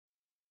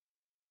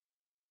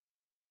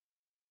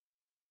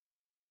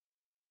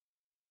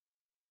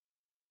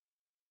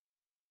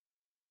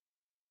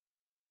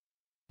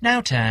Now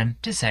turn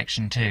to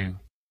Section 2.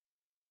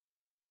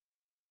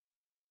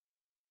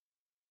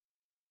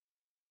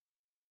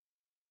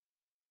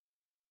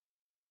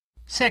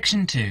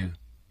 Section 2.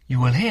 You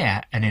will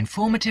hear an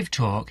informative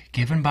talk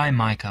given by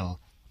Michael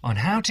on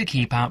how to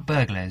keep out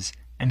burglars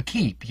and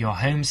keep your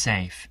home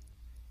safe.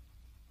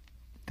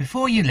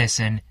 Before you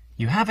listen,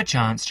 you have a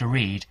chance to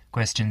read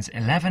questions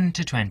 11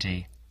 to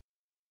 20.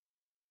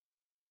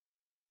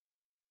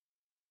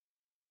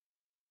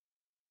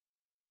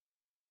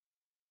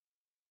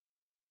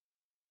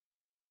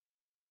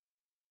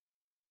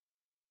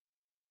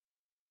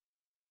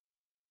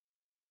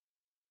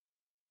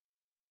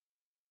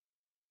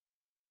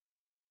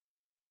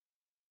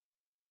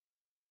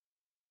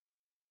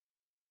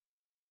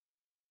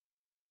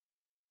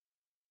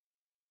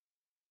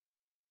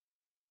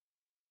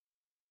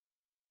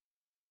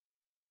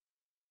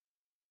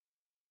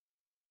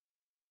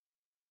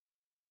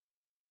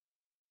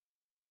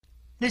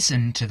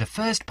 Listen to the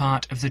first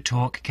part of the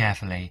talk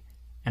carefully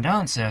and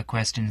answer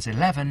questions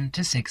 11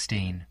 to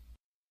 16.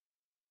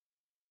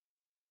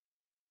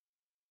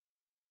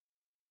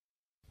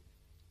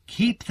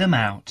 Keep them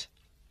out.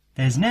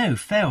 There's no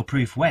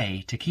fail-proof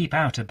way to keep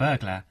out a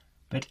burglar,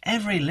 but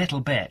every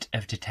little bit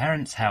of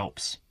deterrence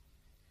helps.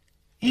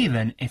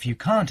 Even if you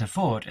can't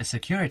afford a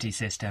security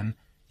system,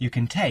 you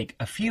can take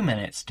a few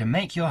minutes to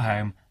make your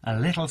home a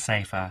little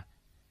safer.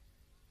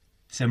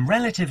 Some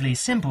relatively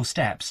simple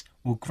steps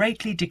will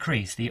greatly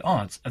decrease the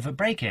odds of a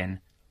break-in,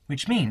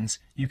 which means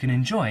you can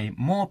enjoy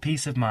more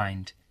peace of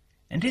mind.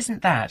 And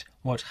isn't that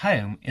what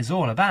home is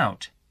all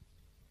about?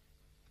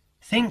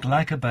 Think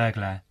like a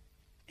burglar.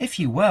 If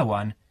you were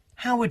one,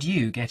 how would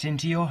you get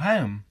into your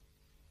home?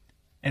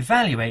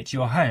 Evaluate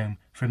your home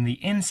from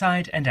the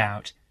inside and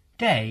out,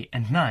 day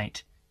and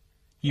night.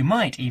 You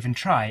might even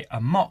try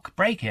a mock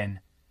break-in,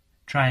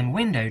 trying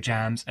window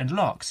jambs and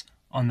locks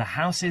on the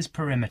house's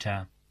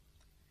perimeter.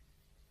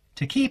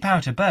 To keep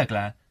out a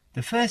burglar,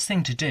 the first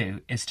thing to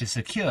do is to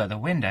secure the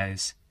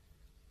windows.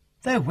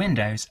 Though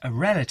windows are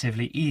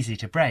relatively easy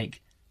to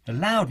break, the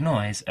loud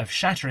noise of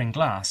shattering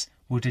glass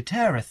will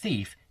deter a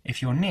thief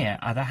if you're near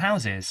other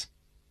houses.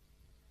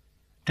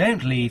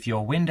 Don't leave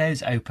your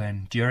windows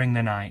open during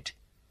the night,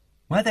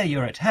 whether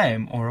you're at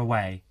home or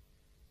away.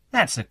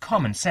 That's a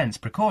common sense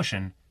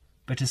precaution,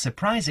 but a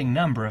surprising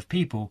number of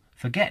people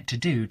forget to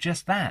do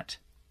just that.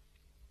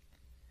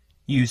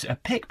 Use a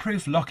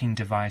pick-proof locking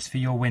device for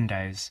your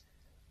windows.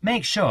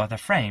 Make sure the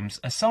frames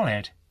are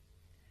solid.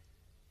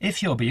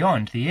 If you're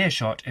beyond the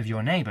earshot of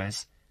your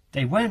neighbours,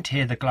 they won't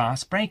hear the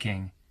glass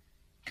breaking.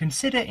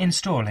 Consider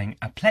installing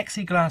a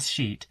plexiglass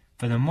sheet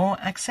for the more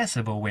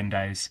accessible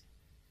windows.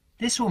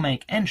 This will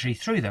make entry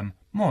through them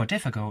more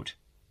difficult.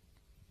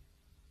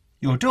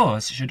 Your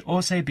doors should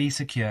also be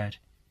secured.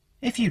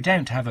 If you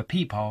don't have a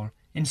peephole,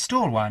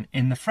 install one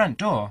in the front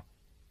door.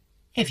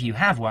 If you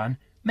have one,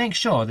 make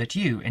sure that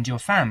you and your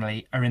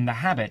family are in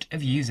the habit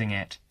of using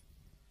it.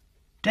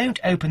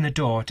 Don't open the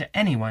door to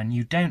anyone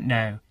you don't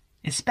know,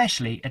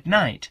 especially at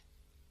night.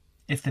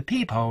 If the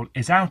peephole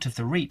is out of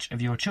the reach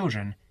of your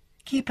children,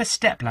 keep a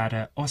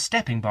stepladder or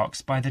stepping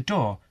box by the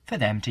door for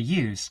them to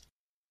use.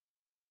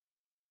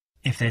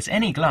 If there's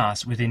any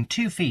glass within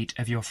 2 feet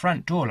of your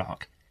front door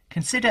lock,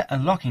 consider a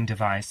locking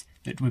device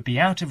that would be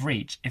out of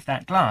reach if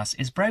that glass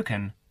is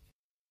broken.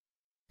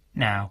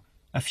 Now,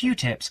 a few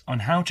tips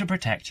on how to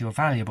protect your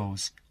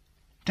valuables.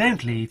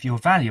 Don't leave your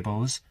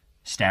valuables,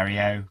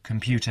 stereo,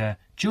 computer,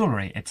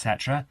 jewellery,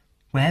 etc.,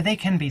 where they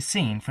can be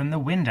seen from the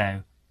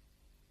window.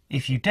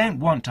 If you don't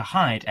want to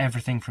hide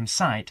everything from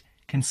sight,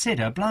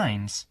 consider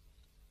blinds.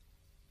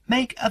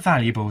 Make a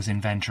valuables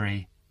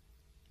inventory.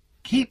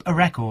 Keep a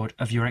record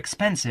of your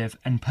expensive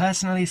and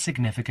personally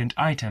significant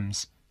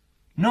items.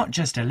 Not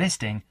just a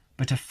listing,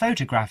 but a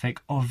photographic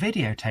or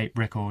videotape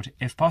record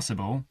if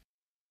possible.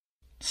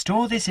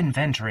 Store this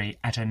inventory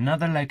at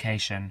another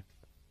location.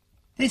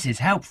 This is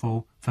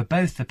helpful for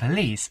both the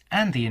police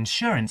and the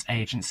insurance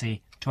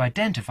agency to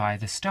identify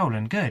the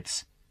stolen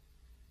goods.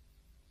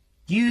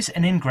 Use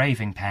an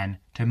engraving pen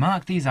to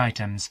mark these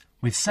items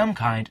with some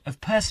kind of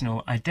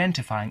personal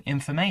identifying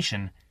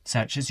information,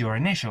 such as your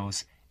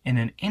initials, in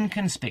an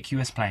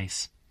inconspicuous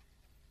place.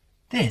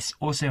 This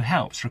also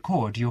helps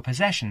record your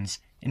possessions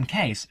in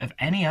case of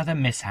any other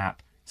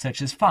mishap,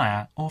 such as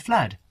fire or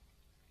flood.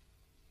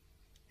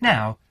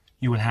 Now,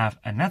 you will have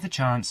another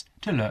chance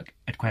to look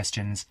at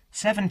questions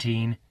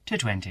 17 to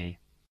 20.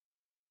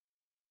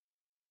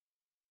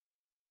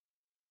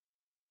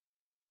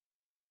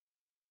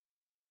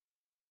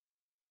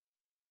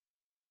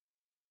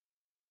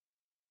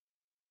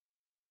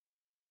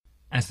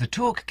 As the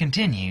talk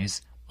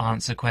continues,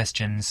 answer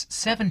questions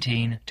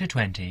 17 to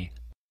 20.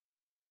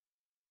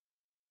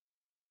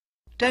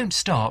 Don't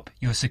stop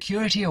your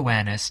security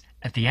awareness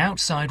at the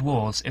outside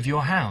walls of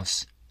your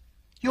house.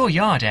 Your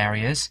yard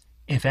areas,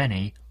 if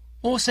any,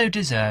 also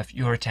deserve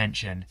your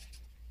attention.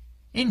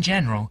 In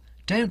general,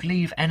 don't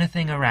leave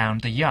anything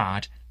around the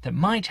yard that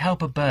might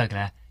help a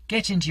burglar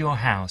get into your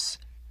house.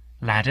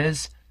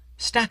 Ladders,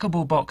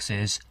 stackable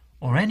boxes,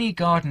 or any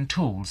garden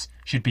tools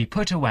should be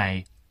put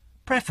away,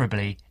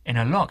 preferably in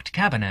a locked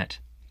cabinet.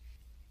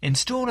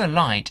 Install a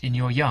light in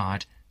your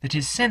yard that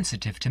is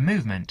sensitive to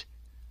movement.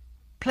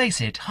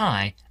 Place it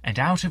high and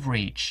out of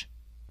reach.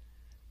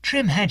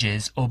 Trim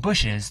hedges or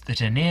bushes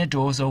that are near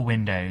doors or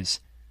windows.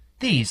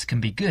 These can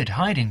be good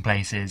hiding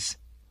places.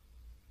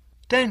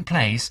 Don't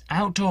place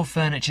outdoor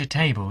furniture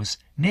tables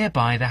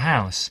nearby the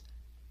house.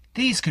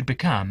 These could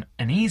become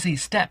an easy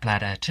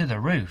stepladder to the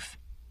roof.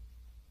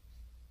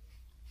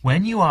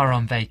 When you are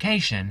on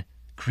vacation,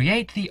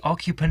 create the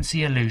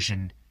occupancy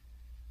illusion.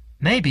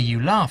 Maybe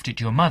you laughed at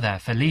your mother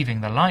for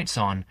leaving the lights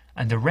on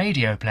and the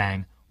radio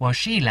playing while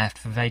she left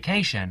for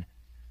vacation,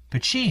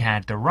 but she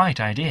had the right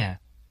idea.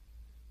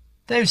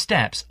 Those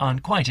steps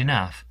aren't quite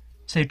enough,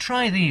 so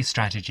try these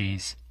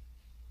strategies.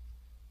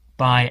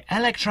 Buy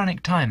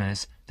electronic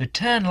timers that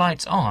turn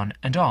lights on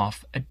and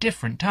off at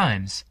different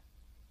times.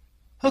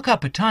 Hook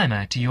up a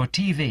timer to your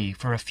TV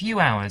for a few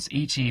hours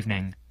each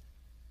evening.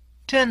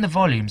 Turn the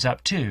volumes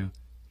up too.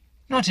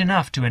 Not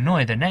enough to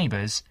annoy the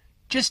neighbours,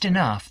 just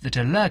enough that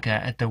a lurker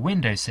at the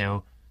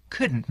windowsill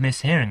couldn't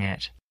miss hearing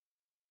it.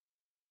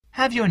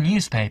 Have your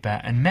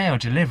newspaper and mail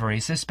delivery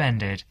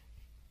suspended.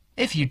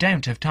 If you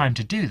don't have time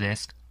to do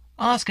this,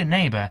 ask a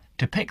neighbour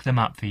to pick them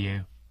up for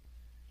you.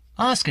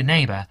 Ask a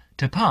neighbour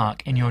to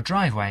park in your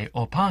driveway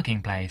or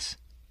parking place.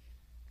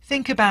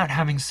 Think about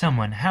having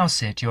someone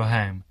house-sit your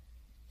home.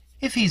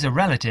 If he's a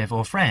relative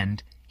or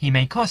friend, he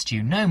may cost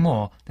you no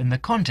more than the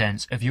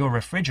contents of your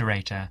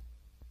refrigerator.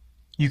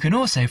 You can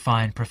also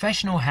find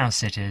professional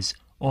house-sitters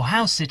or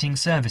house-sitting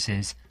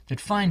services that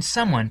find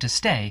someone to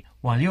stay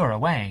while you're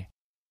away.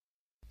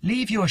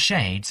 Leave your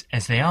shades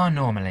as they are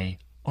normally,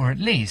 or at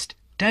least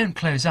don't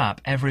close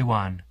up every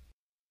one.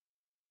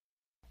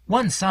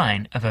 One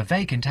sign of a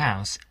vacant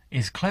house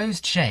is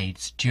closed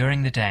shades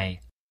during the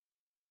day.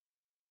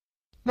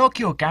 Lock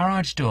your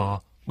garage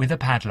door with a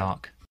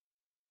padlock.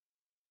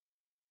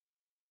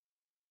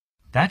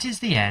 That is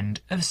the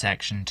end of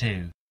section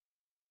 2.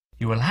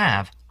 You will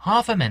have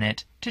half a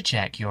minute to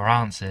check your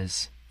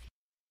answers.